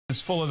It's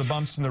full of the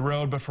bumps in the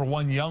road, but for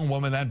one young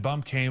woman, that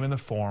bump came in the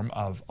form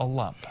of a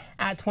lump.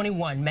 At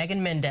 21,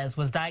 Megan Mendez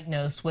was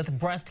diagnosed with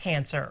breast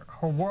cancer.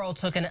 Her world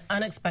took an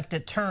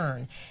unexpected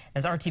turn.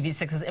 As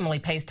RTV6's Emily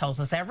Pace tells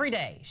us, every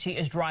day she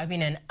is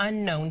driving in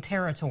unknown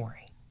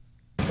territory.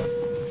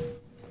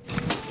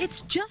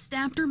 It's just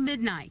after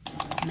midnight.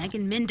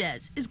 Megan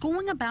Mendez is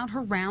going about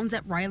her rounds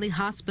at Riley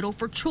Hospital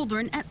for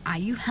Children at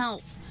IU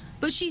Health.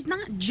 But she's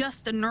not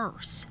just a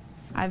nurse.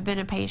 I've been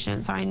a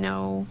patient, so I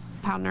know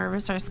how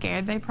nervous or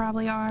scared they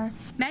probably are.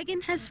 Megan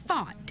has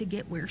fought to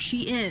get where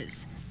she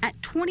is. At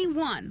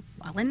 21,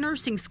 while in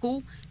nursing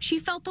school, she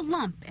felt a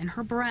lump in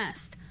her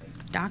breast.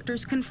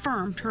 Doctors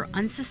confirmed her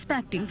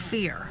unsuspecting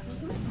fear.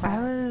 I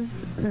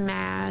was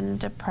mad,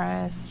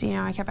 depressed.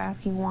 I kept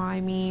asking, why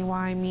me?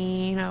 Why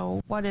me?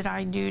 What did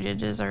I do to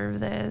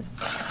deserve this?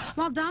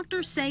 While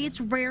doctors say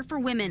it's rare for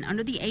women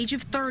under the age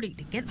of 30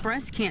 to get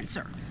breast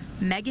cancer,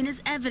 Megan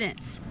is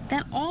evidence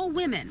that all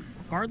women,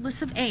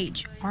 regardless of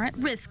age, are at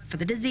risk for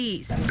the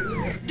disease.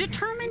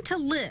 Determined to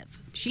live,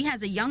 she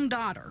has a young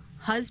daughter,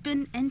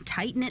 husband, and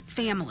tight-knit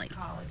family.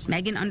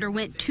 Megan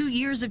underwent 2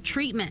 years of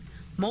treatment,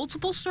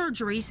 multiple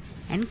surgeries,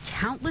 and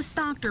countless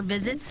doctor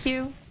visits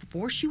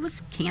before she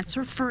was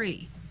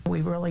cancer-free.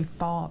 We really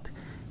thought,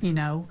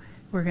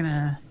 we're going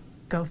to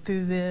go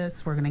through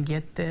this, we're going to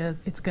get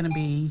this, it's going to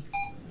be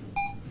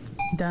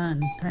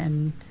done,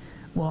 and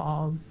we'll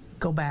all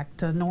go back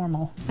to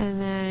normal.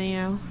 And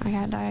then, I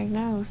got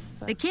diagnosed.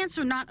 So. The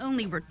cancer not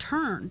only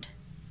returned,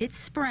 it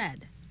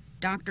spread.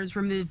 Doctors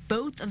removed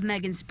both of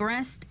Megan's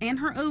breasts and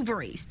her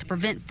ovaries to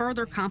prevent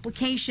further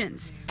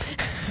complications.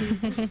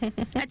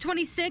 At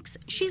 26,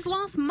 she's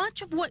lost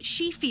much of what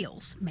she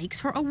feels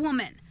makes her a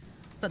woman.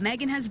 But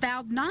Megan has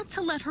vowed not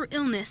to let her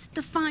illness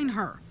define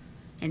her.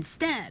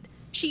 Instead,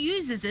 she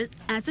uses it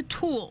as a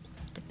tool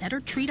to better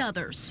treat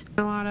others.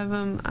 A lot of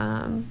them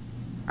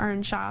are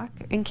in shock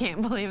and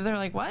can't believe. They're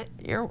like, what?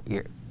 You're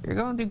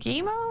going through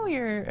chemo?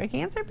 You're a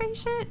cancer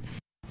patient?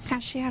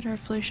 Has she had her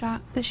flu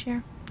shot this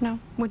year? No.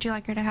 Would you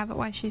like her to have it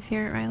while she's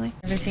here at Riley?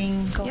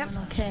 Everything going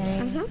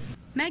okay?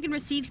 Megan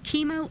receives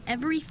chemo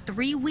every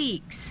 3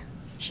 weeks.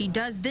 She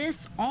does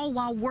this all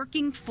while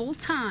working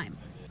full-time.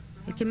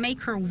 It can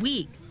make her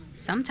weak,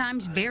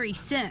 sometimes very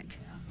sick,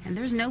 and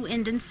there's no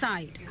end in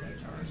sight.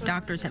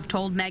 Doctors have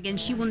told Megan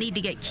she will need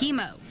to get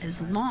chemo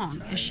as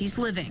long as she's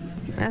living.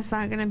 That's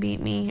not going to beat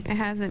me. It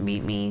hasn't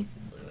beat me.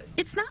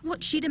 It's not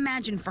what she'd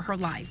imagined for her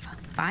life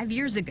 5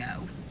 years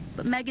ago,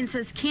 but Megan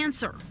says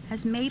cancer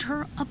has made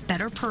her a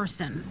better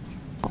person.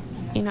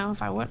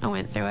 If I wouldn't have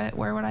went through it,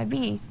 where would I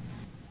be?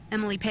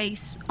 Emily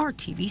Pace,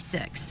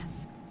 RTV6.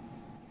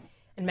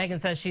 And Megan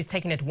says she's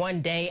taking it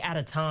one day at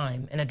a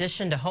time. In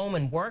addition to home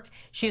and work,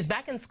 she is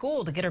back in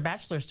school to get her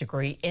bachelor's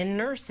degree in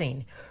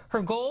nursing.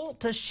 Her goal,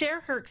 to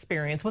share her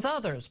experience with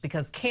others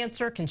because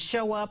cancer can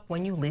show up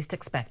when you least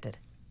expect it.